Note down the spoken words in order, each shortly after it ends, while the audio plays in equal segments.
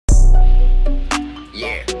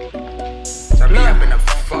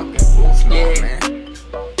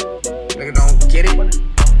get it?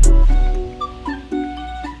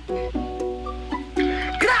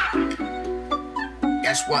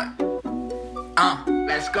 Guess what?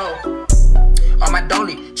 Let's go. On my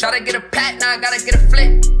dolly, try to get a pat, now I gotta get a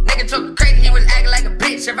flip. Nigga talking crazy, he was acting like a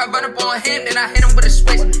bitch. If I run up on him, then I hit him with a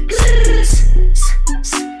switch.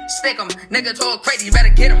 Stick him, nigga talk crazy, you better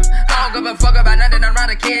get him. I don't give a fuck about nothing, I'm not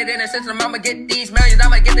a kid in the system. I'ma get these millions,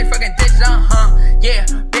 I'ma get they fucking ditches, yeah,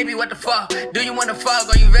 baby, what the fuck? Do you wanna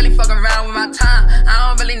fuck, or you really fucking around with my time? I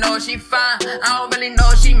don't really know if she fine, I don't really know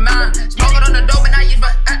if she mine. Smoking on the dope and I use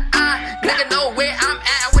my nigga know where I'm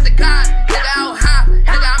at with the God. Nigga out high,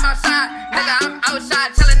 nigga I'm outside, nigga I'm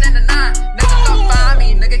outside chillin' in the nine. Nigga don't find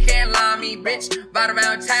me, nigga can't lie me, bitch. Ride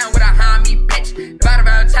around town with a high me, bitch. Ride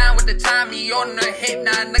around town with the time me on the hip,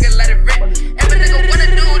 nah, nigga let it rip. If a nigga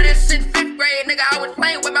wanna do this in 5th grade, nigga I was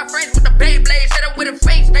playing with my friends with the Beyblade, set up with a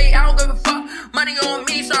face, hey, I don't give a fuck. Money on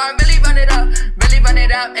me, so I really run it up,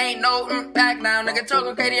 ain't no back now. Nigga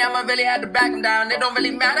talking crazy, I'ma really have to back him down. It don't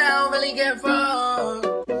really matter, I don't really give a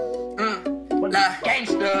fuck.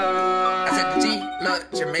 Gangsta. I said the G, look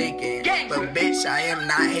Jamaican, but bitch I am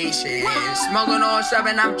not Haitian. Smoking on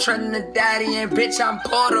 7, I'm Trinidadian, and bitch I'm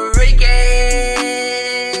Puerto Rican.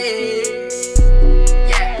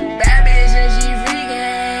 Yeah, bad bitch and she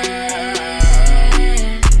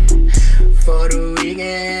freaking for the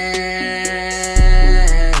weekend.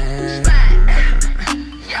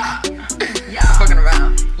 Fucking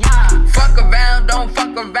around. Fuck around, don't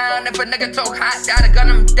fuck around. If a nigga talk hot, gotta gun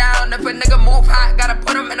him down. If a nigga move hot, gotta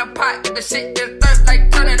put him in a pot. Get the shit just thirst like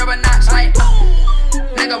turn it up a notch like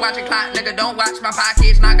nigga watch a clock, nigga don't watch my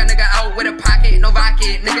pockets. Knock a nigga out with a pocket, no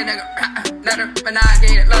pocket. Nigga, let her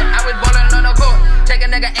monogamous. Look, I was ballin' on the court, take a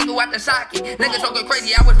nigga angle out the socket. Nigga talking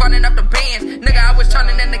crazy, I was running up the bands. Nigga, I was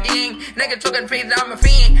turning in the game. Nigga talking crazy, I'm a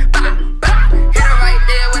fiend. Bah, bah. Hit her right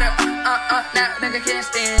there with a now nigga can't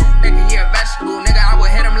stand. Nigga, he a vegetable. Nigga, I would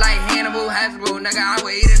hit him like Hannibal, Hasbro. Nigga, I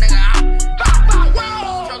would eat a nigga out.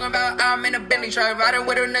 Talking about I'm in a Bentley truck, riding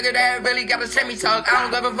with a nigga that really got a semi-talk. I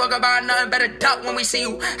don't give a fuck about nothing, better duck when we see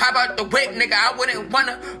you. How about the whip, nigga? I wouldn't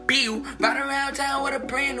wanna be you. Ride around town with a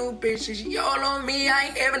brand new bitch. She all on me, I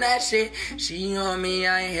ain't having that shit. She on me,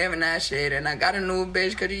 I ain't having that shit. And I got a new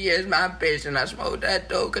bitch, cause she is my bitch. And I smoke that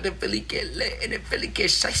dope, cause it really get lit and it really get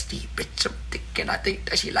shiesty. Bitch, I'm thick and I think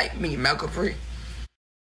that she like me, Malcolm Free.